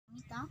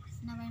Ramitha.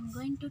 Now I am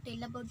going to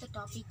tell about the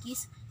topic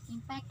is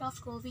impact of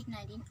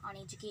COVID-19 on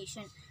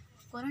education.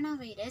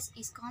 Coronavirus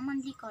is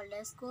commonly called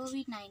as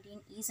COVID-19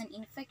 is an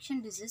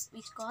infection disease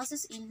which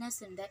causes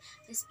illness in the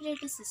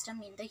respiratory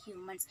system in the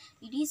humans.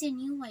 It is a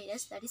new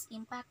virus that is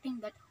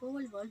impacting the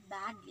whole world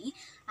badly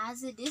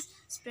as it is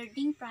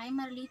spreading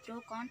primarily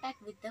through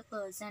contact with the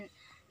person.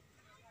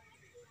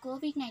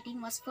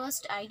 COVID-19 was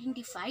first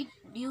identified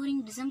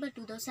during December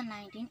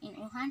 2019 in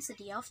Wuhan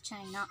city of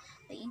China.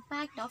 The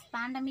impact of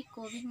pandemic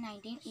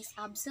COVID-19 is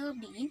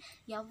observed in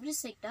every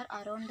sector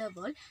around the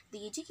world.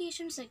 The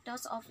education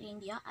sectors of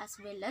India as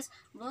well as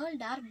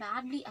world are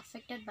badly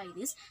affected by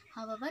this.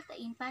 However,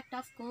 the impact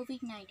of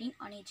COVID-19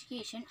 on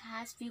education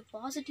has few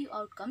positive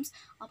outcomes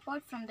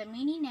apart from the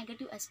many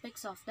negative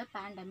aspects of the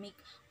pandemic.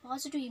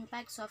 Positive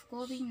impacts of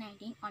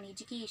COVID-19 on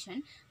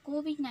education.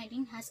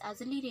 COVID-19 has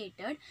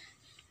accelerated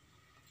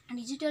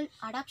digital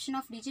adoption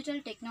of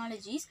digital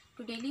technologies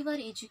to deliver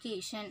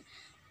education.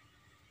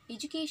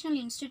 Educational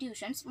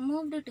institutions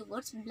moved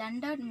towards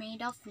blended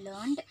made of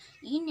learned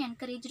in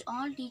encouraged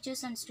all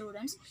teachers and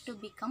students to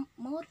become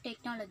more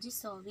technology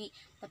savvy.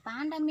 The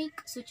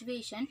pandemic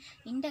situation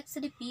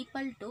indexed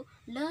people to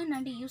learn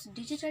and use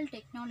digital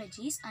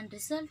technologies and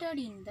resulted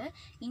in the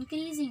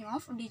increasing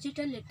of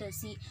digital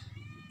literacy.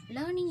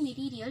 Learning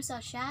materials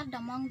are shared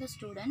among the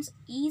students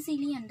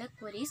easily and the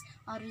queries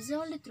are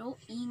resolved through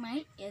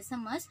email,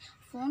 SMS,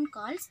 phone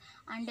calls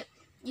and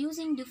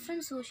using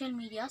different social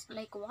medias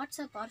like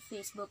WhatsApp or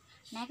Facebook.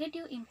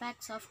 Negative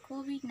impacts of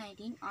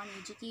COVID-19 on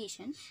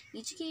education.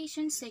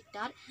 Education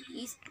sector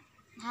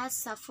has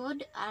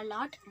suffered a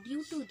lot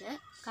due to the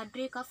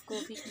outbreak of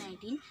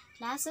COVID-19.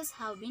 Classes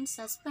have been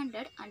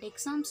suspended and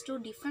exams to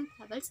different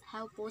levels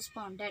have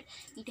postponed.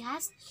 It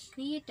has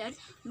created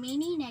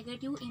many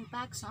negative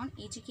impacts on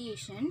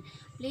education.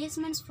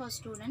 Placements for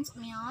students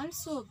may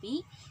also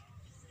be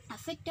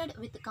affected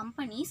with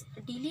companies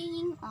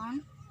delaying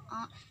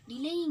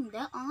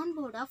the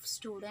onboard of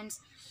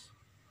students.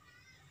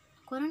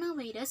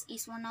 Coronavirus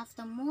is one of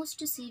the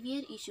most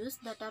severe issues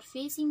that are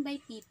facing by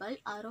people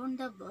around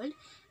the world.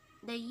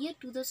 The year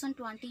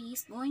 2020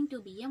 is going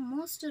to be a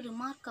most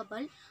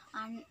remarkable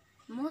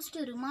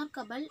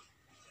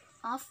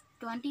of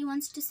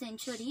 21st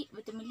century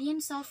with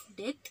millions of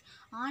deaths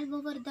all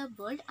over the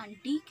world and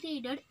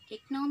degraded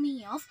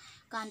economy of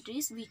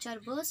countries which are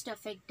worst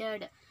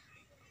affected.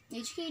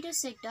 Educator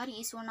sector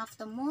is one of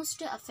the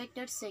most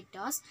affected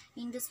sectors.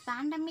 In this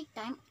pandemic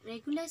time,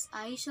 regular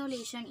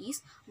isolation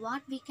is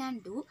what we can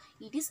do.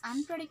 It is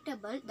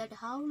unpredictable that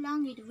how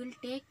long it will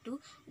take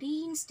to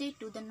reinstate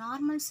to the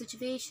normal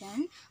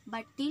situation,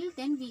 but till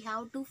then we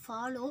have to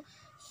follow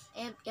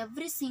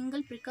every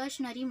single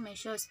precautionary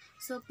measures.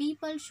 So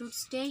people should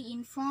stay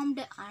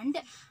informed and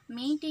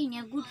maintain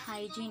a good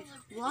hygiene.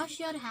 Wash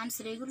your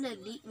hands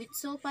regularly with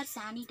soap or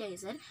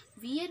sanitizer.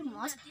 Wear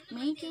mask.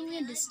 Maintain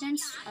a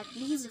distance at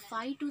least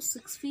 5 to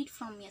 6 feet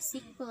from a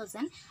sick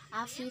person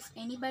as if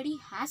anybody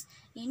has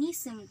any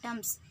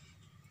symptoms.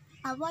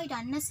 Avoid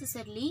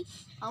unnecessarily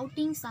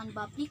outings on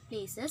public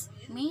places.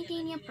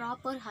 Maintain a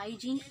proper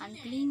hygiene and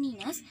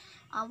cleanliness.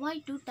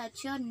 Avoid to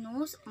touch your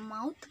nose,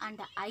 mouth and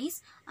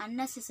eyes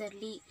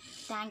unnecessarily.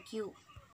 Thank you.